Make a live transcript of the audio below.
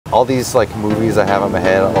all these like movies I have in my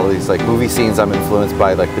head, all these like movie scenes I'm influenced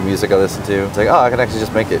by, like the music I listen to. It's like, oh, I can actually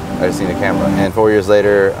just make it. I just need a camera. And 4 years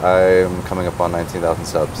later, I'm coming up on 19,000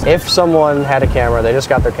 subs. If someone had a camera, they just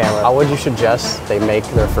got their camera, how would you suggest they make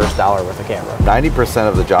their first dollar with a camera? 90%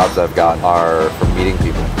 of the jobs I've got are from meeting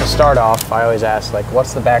people. To start off, I always ask, like,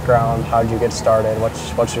 what's the background? How did you get started?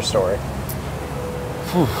 What's your story?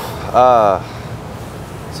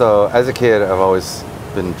 So as a kid, I've always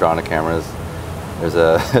been drawn to cameras. There's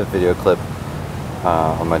a video clip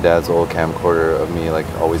on my dad's old camcorder of me like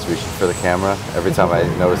always reaching for the camera every time I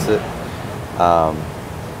notice it.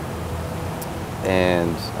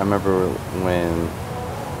 And I remember when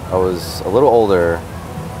I was a little older,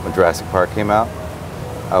 when Jurassic Park came out,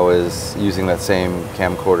 I was using that same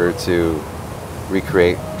camcorder to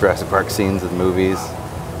recreate Jurassic Park scenes in movies.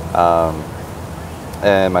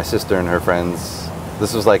 And my sister and her friends,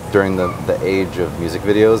 this was like during the age of music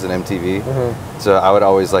videos and MTV. So I would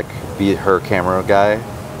always like be her camera guy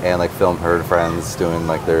and like film her friends doing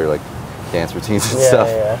like their like dance routines and stuff.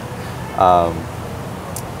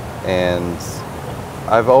 And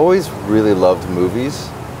I've always really loved movies.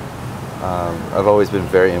 I've always been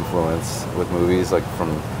very influenced with movies, like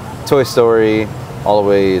from Toy Story all the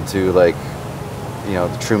way to like, you know,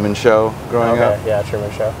 the Truman Show growing up. Yeah, Truman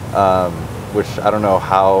Show. Which I don't know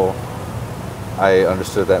how I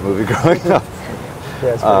understood that movie growing up.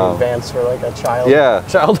 Yeah, it's pretty advanced for like a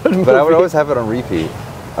childhood movie. But I would always have it on repeat.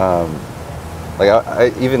 Like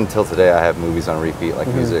I even till today, I have movies on repeat, like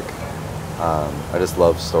music. I just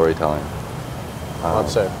love storytelling.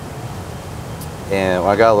 That's it. And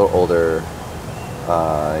when I got a little older,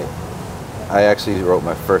 I actually wrote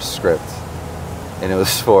my first script, and it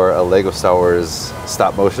was for a Lego Star Wars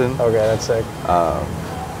stop motion. Okay, that's sick.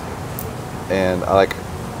 And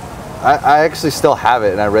I actually still have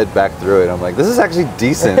it, and I read back through it. And I'm like, this is actually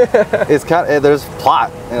decent. It's kind of, there's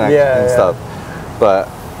plot and stuff, but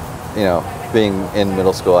you know, being in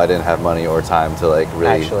middle school, I didn't have money or time to like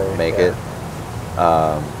really make it.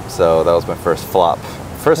 So that was my first flop,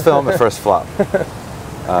 first film, and first flop.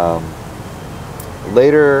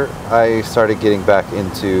 Later, I started getting back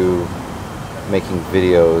into making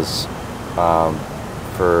videos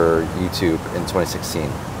for YouTube in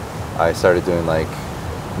 2016. I started doing like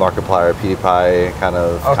Markiplier, PewDiePie kind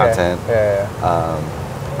of content.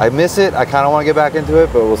 I miss it. I kind of want to get back into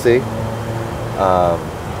it, but we'll see.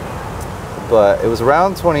 But it was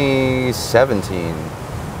around 2017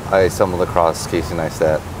 I stumbled across Casey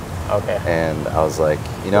Neistat. And I was like,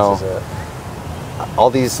 you know, all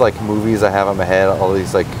these like movies I have in my head, all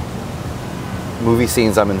these like movie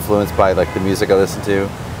scenes I'm influenced by, like the music I listen to.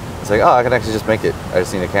 It's like, oh, I can actually just make it. I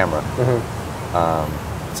just need a camera.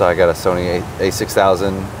 So I got a Sony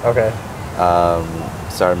A6000.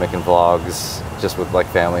 Started making vlogs just with like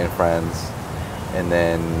family and friends. And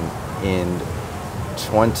then in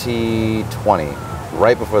 2020,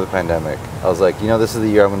 right before the pandemic, I was like, you know, this is the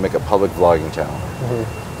year I'm gonna make a public vlogging channel.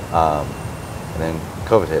 And then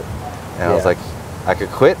COVID hit. And I was like, I could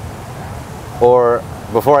quit, or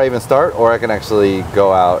before I even start, or I can actually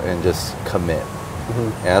go out and just commit.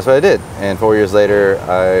 And that's what I did. And 4 years later,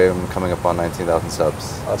 I'm coming up on 19,000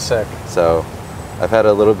 subs. That's sick. So I've had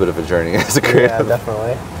a little bit of a journey as a creative. Yeah,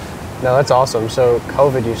 definitely. No, that's awesome. So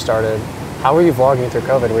COVID, you started. How were you vlogging through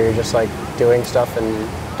COVID? Were you just like doing stuff and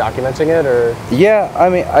documenting it, or? Yeah, I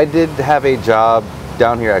mean, I did have a job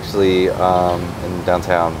down here actually in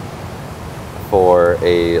downtown for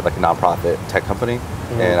a like nonprofit tech company,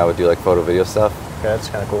 and I would do like photo video stuff. Okay, that's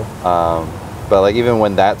kind of cool. But like even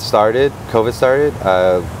when that started, COVID started,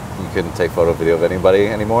 you couldn't take photo video of anybody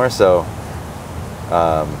anymore. So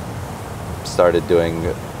started doing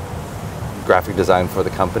graphic design for the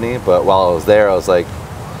company. But while I was there, I was like,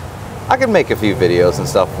 I can make a few videos and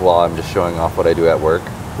stuff while I'm just showing off what I do at work.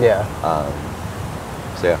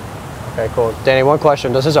 So yeah. Okay, cool. Danny, one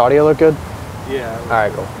question. Does his audio look good? Yeah. All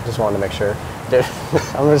right, cool. Just wanted to make sure. Dude,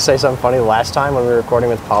 I'm going to say something funny. Last time when we were recording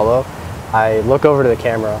with Paulo, I look over to the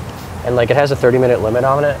camera, and like it has a 30-minute limit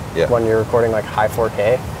on it when you're recording like high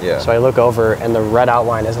 4K. So I look over, and the red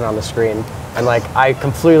outline isn't on the screen. And like I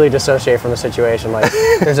completely dissociate from the situation. Like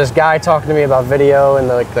there's this guy talking to me about video in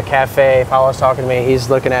the cafe. Paulo's talking to me. He's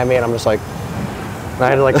looking at me, and I'm just like, and I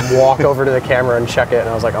had to like walk over to the camera and check it, and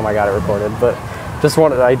I was like, oh my god, it recorded. But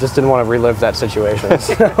I just didn't want to relive that situation.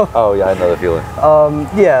 So. Oh yeah, I know the feeling.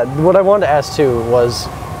 Yeah, what I wanted to ask too was,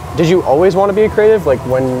 did you always want to be a creative? Like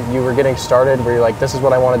when you were getting started, were you like, this is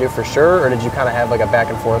what I want to do for sure? Or did you kind of have like a back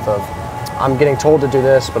and forth of, I'm getting told to do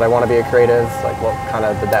this, but I want to be a creative? Like what kind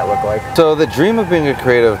of did that look like? So the dream of being a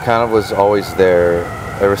creative kind of was always there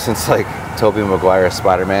ever since like Tobey Maguire's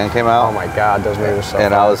Spider-Man came out. Oh my god, those movies are so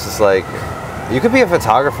fun. I was just like, you could be a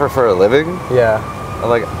photographer for a living. Yeah. I'm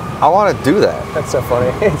like, I want to do that. That's so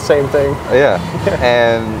funny. Same thing. Yeah.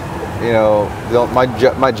 And, you know,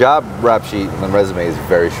 my job rap sheet and resume is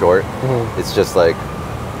very short. It's just like,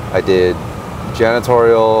 I did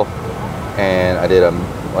janitorial, and I did a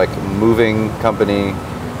moving company,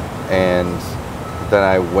 and then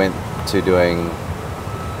I went to doing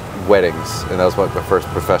weddings, and that was my first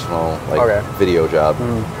professional video job.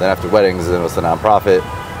 Then after weddings, then it was the nonprofit,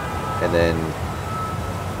 and then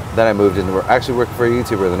I moved into actually worked for a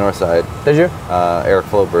YouTuber in the North Side. Did you? Eric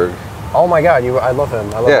Floberg. Oh my God, I love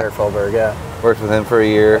him. I love Eric Floberg. Yeah. Worked with him for a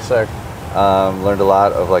year. That's sick. Learned a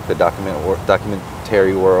lot of like the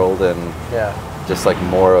documentary world, and just like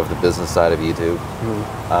more of the business side of YouTube.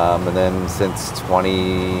 And then since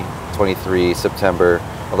 2023 September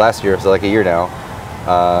of last year, so like a year now,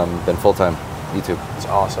 been full-time YouTube. That's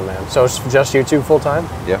awesome, man. So it's just YouTube full-time?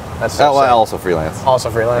 Yeah. That's so sick. Also freelance. Also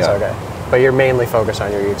freelance, okay. But you're mainly focused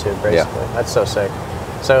on your YouTube, basically. Yeah. That's so sick.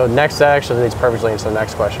 So next, that actually leads perfectly into the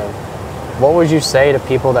next question. What would you say to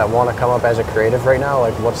people that want to come up as a creative right now?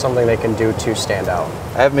 Like, what's something they can do to stand out?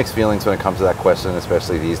 I have mixed feelings when it comes to that question,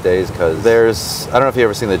 especially these days, because I don't know if you've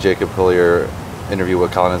ever seen the Jacob Collier interview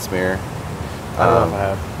with Colin and Smear. I don't know if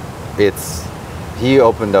I have. He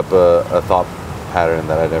opened up a thought pattern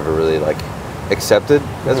that I never really accepted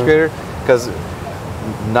as a creator, because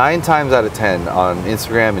 9 times out of 10 on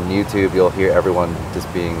Instagram and YouTube, you'll hear everyone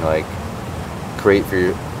just being like, create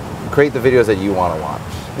the videos that you want to watch.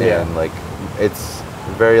 Yeah. And it's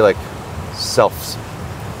very self-pointed.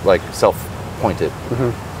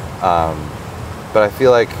 But I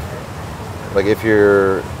feel like if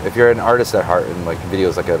you're an artist at heart, and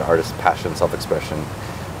videos like an artist's passion, self-expression,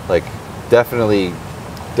 definitely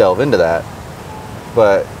delve into that.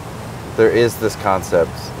 But there is this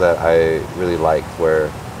concept that I really like, where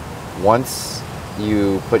once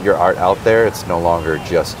you put your art out there, it's no longer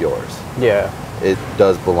just yours. Yeah. It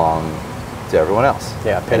does belong to everyone else.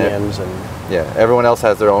 Yeah, opinions everyone else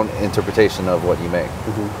has their own interpretation of what you make.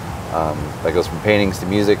 That goes from paintings to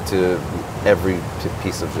music to every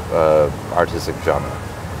piece of artistic genre.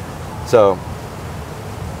 So,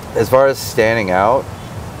 as far as standing out,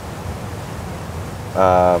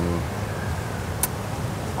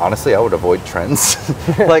 honestly, I would avoid trends.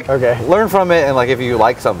 Learn from it, and if you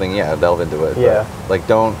like something, delve into it. Yeah. But,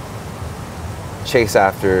 don't chase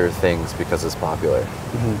after things because it's popular.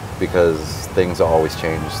 Because things will always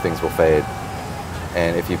change, things will fade.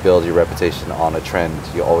 And if you build your reputation on a trend,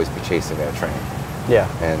 you'll always be chasing that trend. Yeah.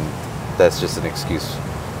 And that's just an excuse.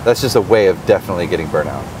 That's just a way of definitely getting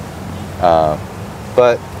burnout.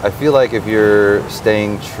 But I feel like if you're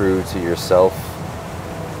staying true to yourself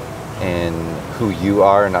and who you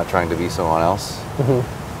are, and not trying to be someone else,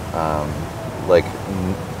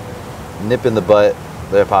 nip in the butt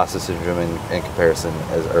the imposter syndrome and comparison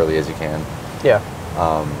as early as you can. Yeah.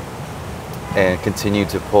 And continue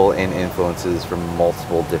to pull in influences from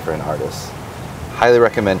multiple different artists. Highly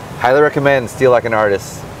recommend Steal Like an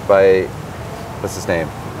Artist by, what's his name?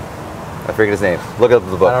 I forget his name. Look up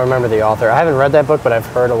the book. I don't remember the author. I haven't read that book, but I've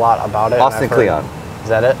heard a lot about it. Austin Kleon. Is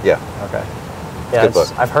that it? Yeah. Okay. Yeah, good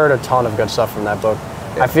book. I've heard a ton of good stuff from that book.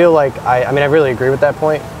 Yeah. I feel like, I mean, I really agree with that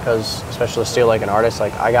point, because especially Steal Like an Artist,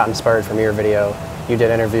 I got inspired from your video. You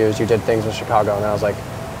did interviews, you did things in Chicago, and I was like,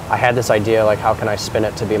 I had this idea, how can I spin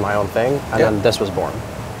it to be my own thing? And then this was born.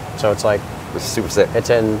 So it's it's super sick. It's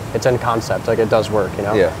in concept, it does work, you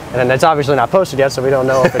know? Yeah. And then it's obviously not posted yet, so we don't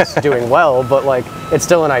know if it's doing well, but it's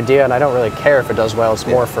still an idea, and I don't really care if it does well. It's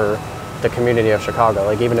more for the community of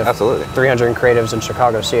Chicago. Even if 300 creatives in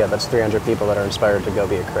Chicago see it, that's 300 people that are inspired to go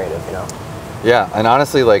be a creative, you know? Yeah, and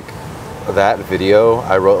honestly, that video,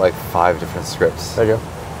 I wrote 5 different scripts. There you go.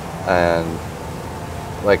 And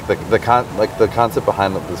the concept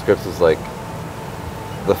behind the scripts was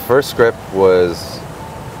the first script was,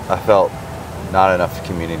 I felt not enough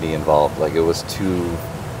community involved. It was too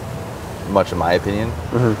much in my opinion.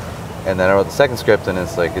 And then I wrote the second script, and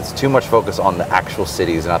it's too much focus on the actual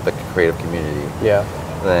cities, not the creative community. Yeah.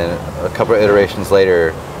 And then a couple of iterations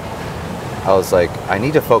later, I was I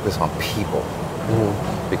need to focus on people.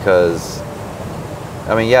 Because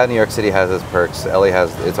I mean, New York City has its perks, LA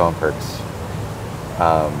has its own perks.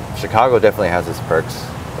 Chicago definitely has its perks,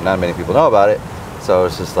 but not many people know about it. So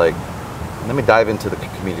it's just let me dive into the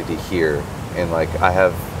community here, and I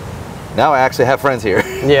actually have friends here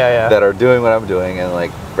that are doing what I'm doing,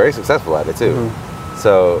 and very successful at it too.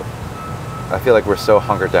 So I feel we're so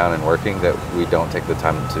hunkered down and working that we don't take the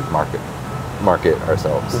time to market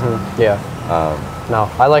ourselves. No,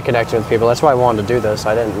 I like connecting with people. That's why I wanted to do this.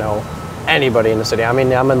 I didn't know anybody in the city. I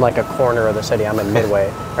mean, I'm in a corner of the city. I'm in Midway.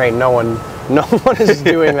 Right? No No one is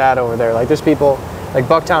doing that over there. Like there's people, like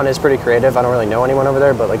Bucktown is pretty creative. I don't really know anyone over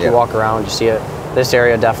there, but like you walk around, you see it. This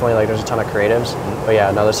area definitely, like there's a ton of creatives. But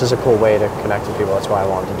yeah, no, this is a cool way to connect with people. That's why I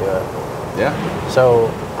wanted to do it. Yeah. So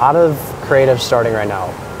out of creatives starting right now,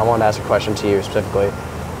 I wanted to ask a question to you specifically.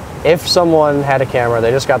 If someone had a camera,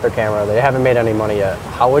 they just got their camera, they haven't made any money yet,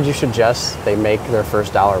 how would you suggest they make their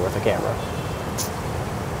first dollar with a camera?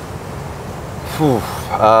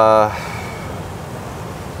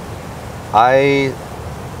 I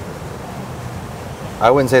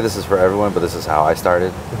wouldn't say this is for everyone, but this is how I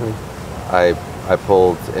started. I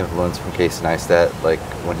pulled influence from Casey Neistat, like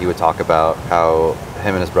when he would talk about how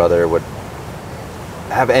him and his brother would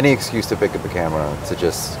have any excuse to pick up a camera to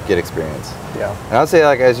just get experience. Yeah. And I'd say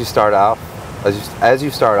like as you start off,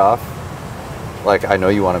 like I know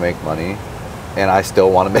you want to make money, and I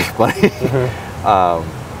still want to make money,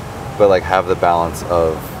 but like have the balance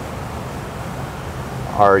of,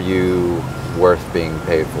 are you worth being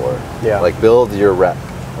paid for? Yeah. Like build your rep,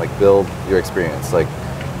 like build your experience, like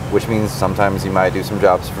which means sometimes you might do some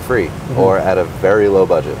jobs for free or at a very low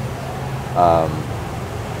budget.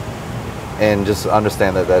 And just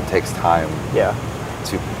understand that that takes time to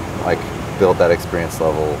like build that experience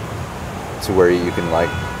level to where you can like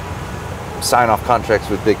sign off contracts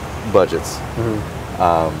with big budgets.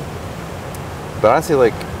 But honestly,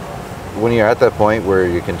 like when you're at that point where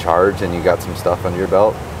you can charge and you got some stuff under your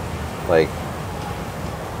belt, like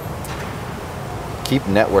keep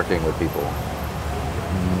networking with people.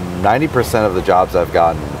 90% of the jobs I've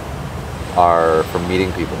gotten are from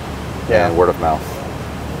meeting people and word of mouth.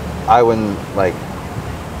 I wouldn't like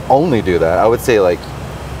only do that. I would say like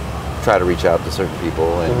try to reach out to certain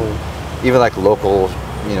people and even like local,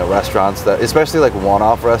 you know, restaurants that, especially like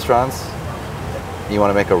one-off restaurants. You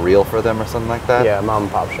want to make a reel for them or something like that. Yeah, mom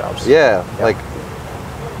and pop shops. Yeah, like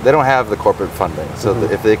they don't have the corporate funding, so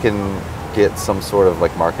if they can get some sort of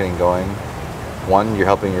like marketing going, one, you're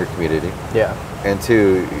helping your community. Yeah. And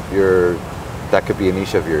two, that could be a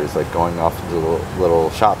niche of yours, like going off into little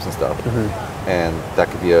shops and stuff. And that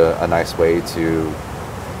could be a nice way to,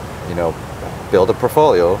 you know, build a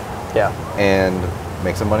portfolio. Yeah. And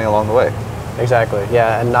make some money along the way. Exactly.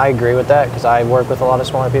 Yeah, and I agree with that because I work with a lot of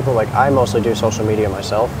smaller people. Like I mostly do social media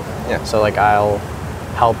myself. Yeah. So like I'll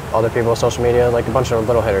help other people with social media, like a bunch of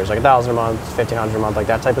little hitters, like $1,000 a month, $1,500 a month, like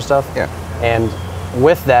that type of stuff. Yeah. And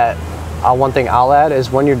with that, one thing I'll add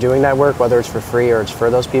is when you're doing that work, whether it's for free or it's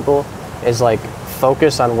for those people, is like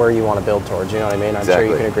focus on where you want to build towards. You know what I mean? I'm sure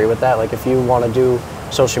you can agree with that. Like if you want to do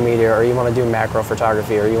social media or you want to do macro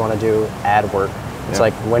photography or you want to do ad work, it's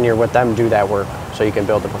like when you're with them, do that work so you can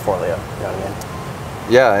build a portfolio. You know what I mean?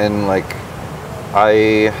 Yeah, and like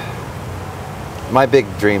my big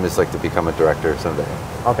dream is like to become a director someday.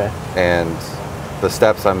 Okay. And the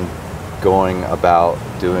steps I'm going about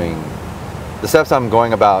getting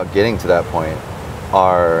to that point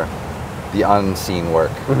are the unseen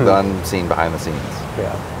work, the unseen behind the scenes.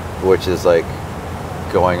 Yeah. Which is like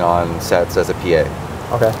going on sets as a PA.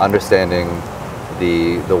 Okay. Understanding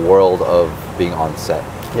the world of being on set.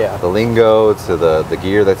 Yeah. The lingo to the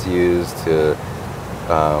gear that's used to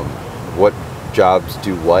what jobs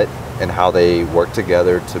do what and how they work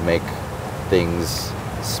together to make things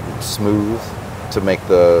smooth, to make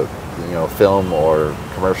the film or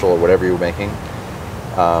commercial or whatever you're making.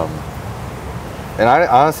 And I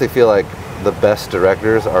honestly feel like the best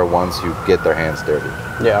directors are ones who get their hands dirty.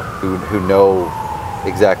 Yeah. Who know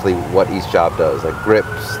exactly what each job does, like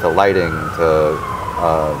grips to lighting to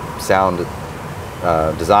sound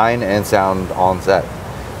design and sound on set.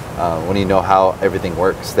 When you know how everything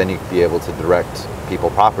works, then you can be able to direct people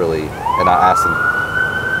properly and not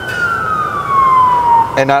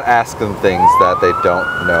ask them things that they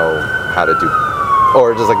don't know how to do,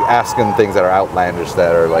 or just like ask them things that are outlandish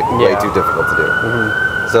that are like way too difficult to do.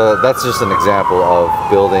 So that's just an example of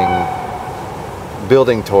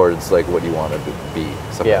building towards like what you want to be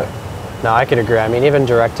someday. Yeah. No, I could agree. I mean, even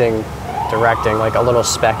directing like a little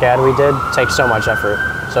spec ad we did takes so much effort.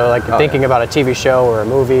 So like thinking about a TV show or a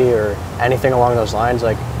movie or anything along those lines,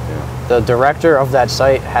 like the director of that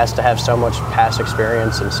site has to have so much past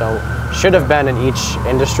experience and so should have been in each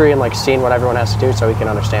industry and like seen what everyone has to do so he can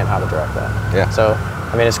understand how to direct that. Yeah. So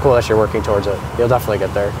I mean, it's cool that you're working towards it. You'll definitely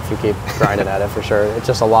get there if you keep grinding at it for sure. It's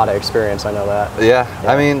just a lot of experience. I know that. Yeah.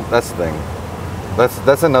 I mean, that's the thing.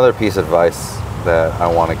 That's another piece of advice that I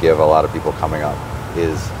want to give a lot of people coming up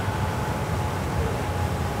is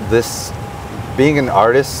this: being an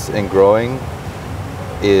artist and growing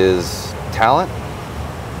is talent,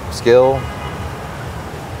 skill,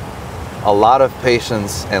 a lot of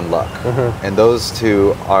patience and luck. And those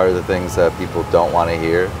two are the things that people don't want to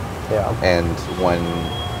hear. Yeah. And when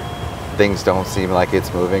things don't seem like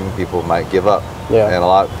it's moving, people might give up. Yeah. And a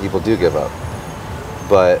lot of people do give up.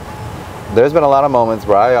 But there's been a lot of moments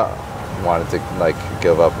where I wanted to like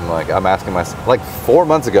give up, and like I'm asking myself, like 4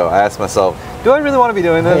 months ago, I asked myself, do I really want to be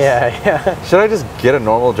doing this? Yeah. Should I just get a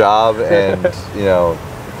normal job and, you know,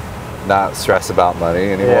 not stress about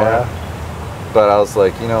money anymore? Yeah. But I was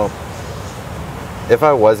like, you know, if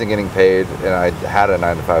I wasn't getting paid and I had a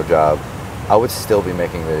 9-to-5 job, I would still be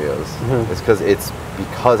making videos. It's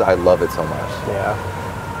because I love it so much.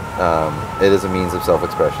 Yeah. It is a means of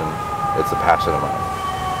self-expression. It's a passion of mine.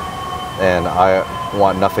 And I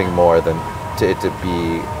want nothing more than it to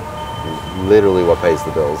be literally what pays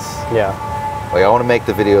the bills. Yeah. Like, I want to make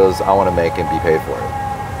the videos I want to make and be paid for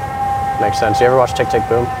it. Makes sense. You ever watch Tick, Tick,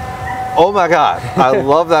 Boom? Oh my God. I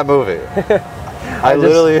love that movie.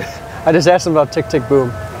 I just asked him about Tick, Tick, Boom.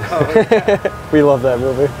 We love that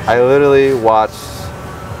movie. I literally watched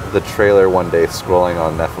the trailer one day scrolling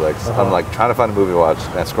on Netflix. I'm like trying to find a movie to watch,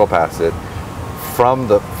 and I scroll past it. From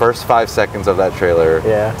the first 5 seconds of that trailer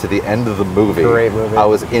to the end of the movie, great movie. I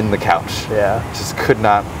was in the couch. Yeah. Just could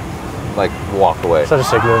not like walk away. Such a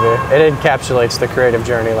sick movie. It encapsulates the creative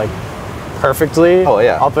journey like perfectly. Oh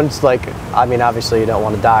yeah. Up until like, I mean, obviously you don't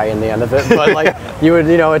want to die in the end of it, but like you would,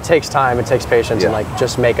 you know, it takes time, it takes patience, and like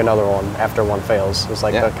just make another one after one fails is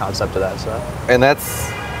like the concept of that. So. And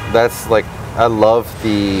that's like, I love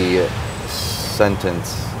the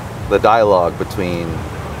sentence, the dialogue between.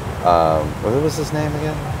 What was his name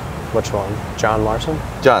again? Which one? John Larson?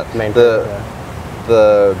 John.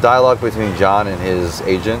 The dialogue between John and his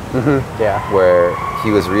agent. Yeah. Where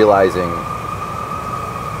he was realizing,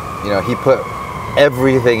 you know, he put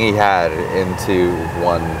everything he had into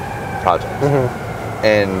one project.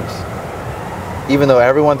 And even though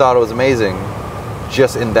everyone thought it was amazing,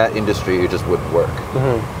 just in that industry, it just wouldn't work.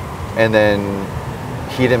 And then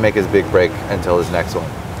he didn't make his big break until his next one.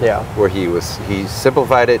 Yeah. Where he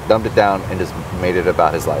simplified it, dumbed it down, and just made it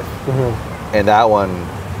about his life. And that one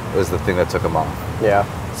was the thing that took him off. Yeah.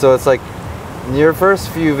 So it's like, your first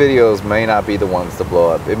few videos may not be the ones to blow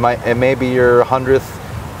up. It may be your 100th,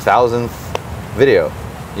 1000th video.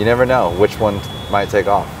 You never know which one might take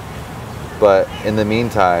off. But in the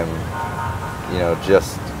meantime, you know,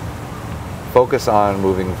 just focus on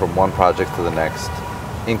moving from one project to the next,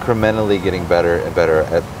 incrementally getting better and better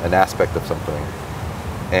at an aspect of something.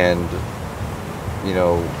 And, you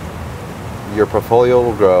know, your portfolio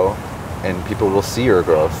will grow and people will see your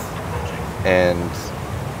growth. And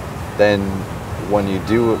then when you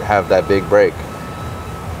do have that big break,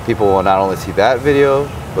 people will not only see that video,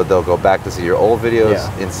 but they'll go back to see your old videos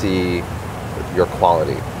and see your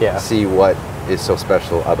quality. See what is so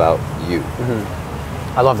special about you.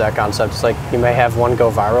 I love that concept. It's like you may have one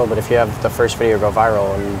go viral, but if you have the first video go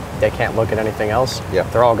viral and they can't look at anything else,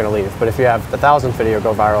 they're all going to leave. But if you have the 1000th video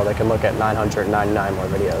go viral, they can look at 999 more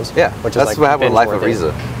videos. Yeah, which that's is like what happened with Life of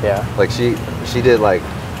Riza. Yeah, like she did like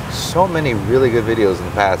so many really good videos in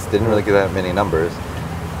the past. Didn't really get that many numbers.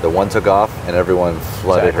 The one took off, and everyone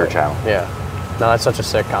flooded her channel. Yeah, no, that's such a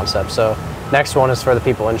sick concept. So next one is for the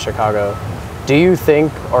people in Chicago. Do you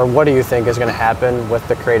think, or what do you think is going to happen with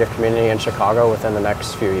the creative community in Chicago within the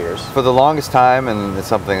next few years? For the longest time, and it's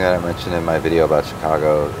something that I mentioned in my video about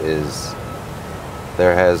Chicago, is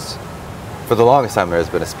for the longest time, there has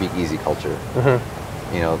been a speakeasy culture.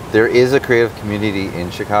 You know, there is a creative community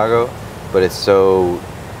in Chicago, but it's so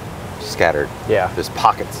scattered. Yeah. There's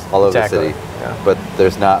pockets all over the city, but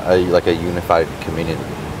there's not a unified community.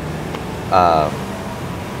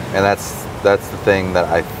 And that's the thing that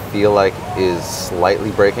I feel like is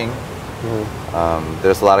slightly breaking.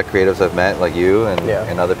 There's a lot of creatives I've met, like you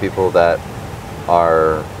and other people that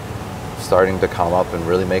are starting to come up and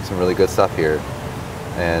really make some really good stuff here.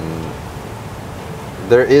 And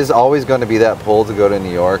there is always going to be that pull to go to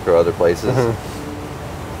New York or other places.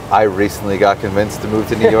 I recently got convinced to move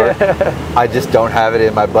to New York. I just don't have it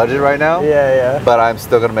in my budget right now. But I'm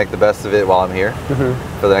still going to make the best of it while I'm here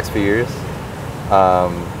for the next few years.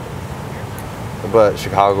 But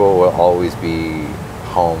Chicago will always be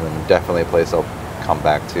home and definitely a place I'll come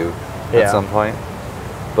back to at some point.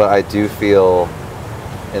 But I do feel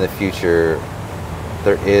in the future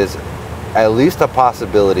there is at least a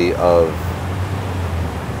possibility of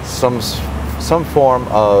some form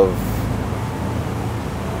of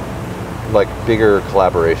like bigger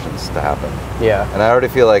collaborations to happen. And I already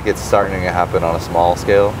feel like it's starting to happen on a small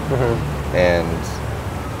scale. And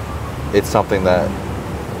it's something that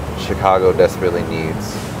Chicago desperately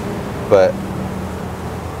needs. But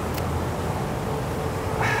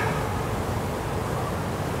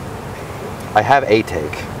I have a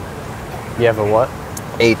take. You have a what?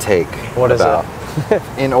 a take. What is it?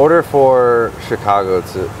 In order for Chicago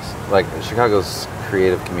to, like, Chicago's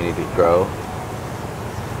creative community to grow,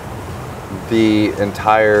 the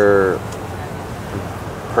entire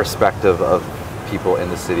perspective of people in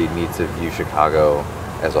the city need to view Chicago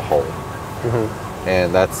as a whole,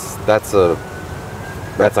 and that's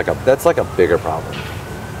like a bigger problem.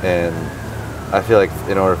 And I feel like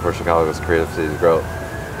in order for Chicago's creative city to grow,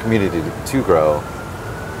 community to grow,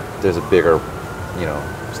 there's a bigger, you know,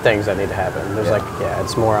 things that need to happen. There's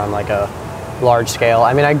it's more on like a large scale.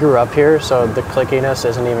 I mean, I grew up here, so the clickiness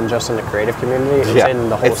isn't even just in the creative community, it's in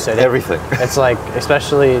the whole city. Everything. It's like,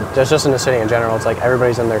 especially just in the city in general, it's like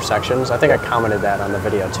everybody's in their sections. I think I commented that on the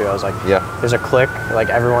video too. I was like, there's a clique, like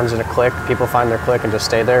everyone's in a clique, people find their clique and just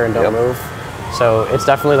stay there and don't move. So it's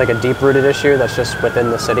definitely like a deep-rooted issue that's just within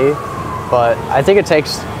the city. But I think it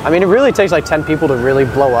takes, I mean, it really takes like 10 people to really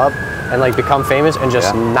blow up and like become famous and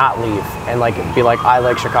just not leave and like be like, I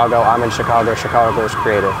like Chicago, I'm in Chicago, Chicago is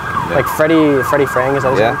creative. Like Freddie Frang, is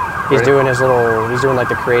that his name? He's doing his little, he's doing like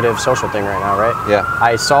the creative social thing right now, right? Yeah.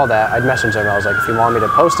 I saw that, I'd messaged him, I was like, if you want me to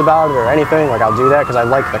post about it or anything, like I'll do that, because I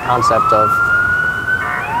like the concept of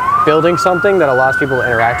building something that allows people to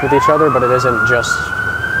interact with each other, but it isn't just,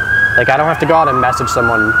 like I don't have to go out and message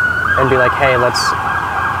someone and be like, hey, let's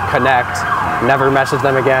connect, never message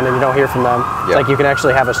them again, and you don't hear from them. It's like you can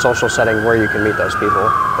actually have a social setting where you can meet those people.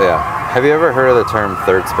 Yeah. Have you ever heard of the term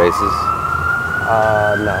third spaces?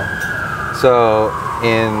 No. So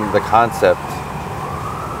in the concept,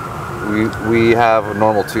 we have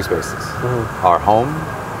normal two spaces, our home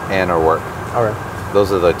and our work. Okay.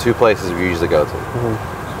 Those are the two places we usually go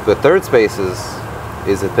to. The third spaces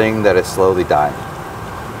is a thing that is slowly dying,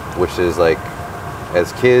 which is like,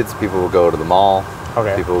 as kids, people will go to the mall.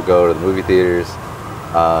 People will go to the movie theaters,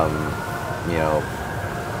 you know,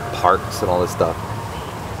 parks and all this stuff.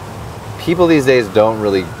 People these days don't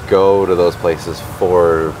really go to those places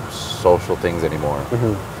for social things anymore.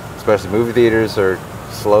 Especially movie theaters are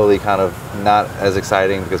slowly kind of not as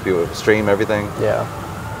exciting because people stream everything. Yeah.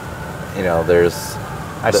 You know, there's...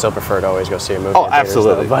 I still prefer to always go see a movie. Oh,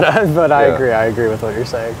 absolutely. Though, but I agree with what you're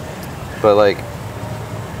saying. But like,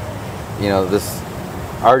 you know, this...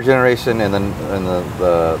 Our generation and then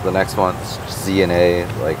the next one, Z and A,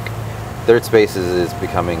 like third spaces is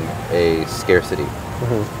becoming a scarcity.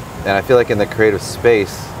 And I feel like in the creative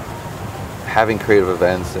space, having creative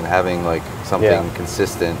events and having like something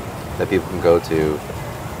consistent that people can go to,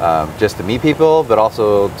 just to meet people, but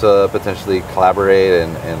also to potentially collaborate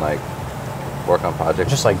and like work on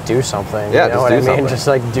projects. Just like do something. Yeah, you know what I mean? Just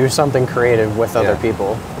like do something creative with other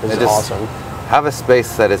people. This is awesome. Have a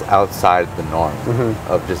space that is outside the norm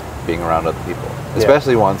of just being around other people,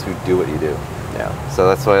 especially ones who do what you do. Yeah. So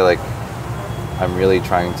that's why, like, I'm really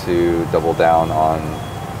trying to double down on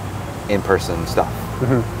in-person stuff.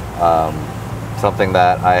 Something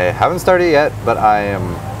that I haven't started yet, but I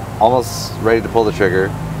am almost ready to pull the trigger.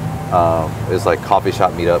 Is like coffee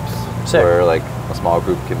shop meetups, where like a small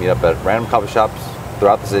group can meet up at random coffee shops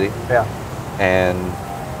throughout the city. Yeah. And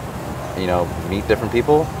you know, meet different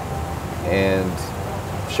people and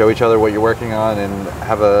show each other what you're working on and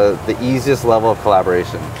have the easiest level of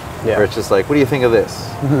collaboration. Where it's just like, what do you think of this?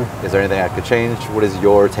 Is there anything I could change? What is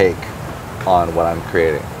your take on what I'm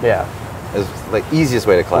creating? Yeah. It's like easiest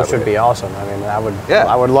way to collaborate. Which would be awesome. I mean,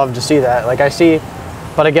 I would love to see that. Like I see,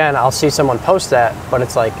 but again, I'll see someone post that, but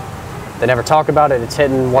it's like, they never talk about it. It's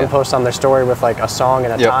hitting one post on their story with like a song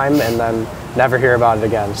and a time, and then never hear about it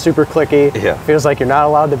again. Super clicky. Feels like you're not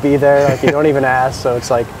allowed to be there. Like you don't even ask. So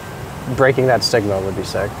it's like, breaking that stigma would be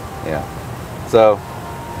sick. Yeah. So,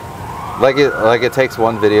 like it takes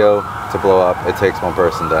one video to blow up. It takes one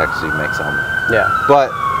person to actually make something. Yeah. But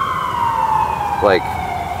like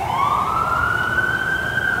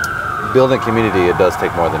building community, it does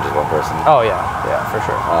take more than just one person. Oh yeah, yeah, for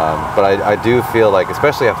sure. But I do feel like,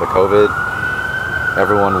 especially after COVID,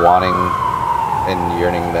 everyone wanting and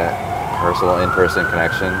yearning that personal in-person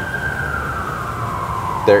connection,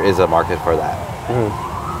 there is a market for that.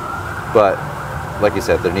 But like you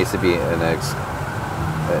said, there needs to be an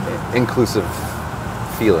inclusive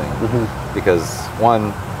feeling, because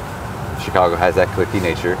one, Chicago has that cliquey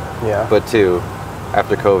nature. Yeah. But two,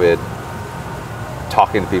 after COVID,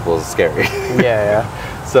 talking to people is scary. Yeah.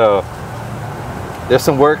 So there's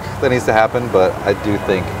some work that needs to happen, but I do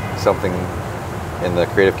think something in the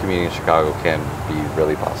creative community in Chicago can be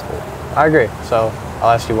really possible. I agree. So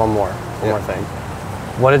I'll ask you one more thing.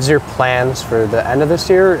 What is your plans for the end of this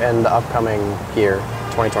year and the upcoming year,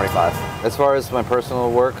 2025? As far as my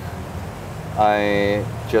personal work, I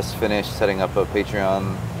just finished setting up a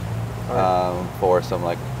Patreon for some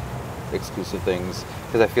like exclusive things,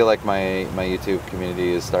 because I feel like my YouTube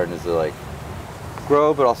community is starting to like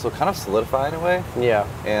grow, but also kind of solidify in a way. Yeah.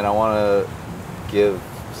 And I want to give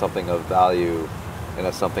something of value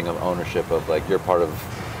and something of ownership of like you're part of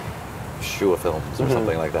Shua Films or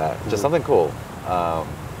something like that. Just something cool.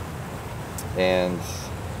 And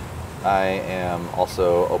I am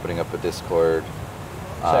also opening up a Discord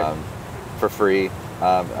for free.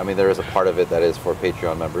 I mean, there is a part of it that is for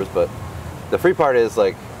Patreon members, but the free part is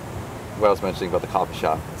like what I was mentioning about the coffee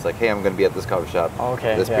shop. It's like, hey, I'm going to be at this coffee shop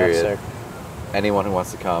this period. Anyone who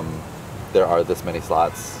wants to come, there are this many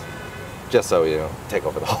slots, just so you know, take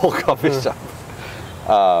over the whole coffee shop.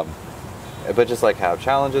 But just like have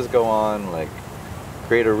challenges go on, like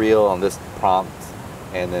create a reel on this prompt,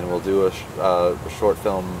 and then we'll do a short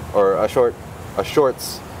film or a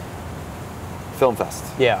shorts film fest.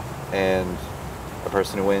 Yeah. And a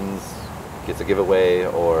person who wins gets a giveaway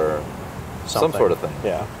or some sort of thing.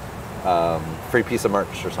 Yeah. Free piece of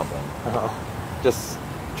merch or something. Just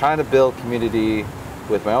trying to build community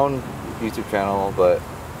with my own YouTube channel, but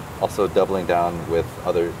also doubling down with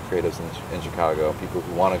other creatives in Chicago, people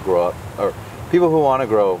who want to grow up, or people who want to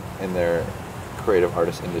grow in their creative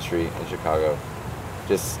artist industry in Chicago.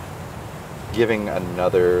 Just giving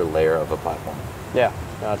another layer of a platform. Yeah,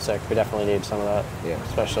 no, that's sick. We definitely need some of that,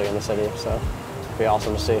 especially in the city. So it'd be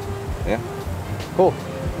awesome to see. Yeah. Cool.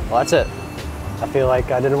 Well, that's it. I feel like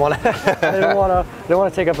I didn't want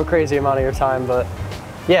to take up a crazy amount of your time, but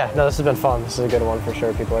yeah, no, this has been fun. This is a good one for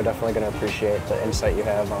sure. People are definitely going to appreciate the insight you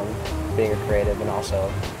have on being a creative, and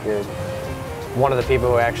also you're one of the people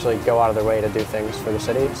who actually go out of their way to do things for the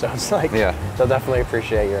city. So it's like, they'll definitely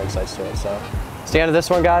appreciate your insights to it. So it's the end of this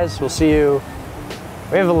one, guys. We'll see you.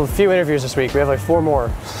 We have a few interviews this week. We have like 4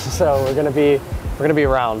 more. So we're gonna be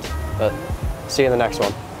around, but see you in the next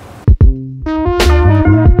one.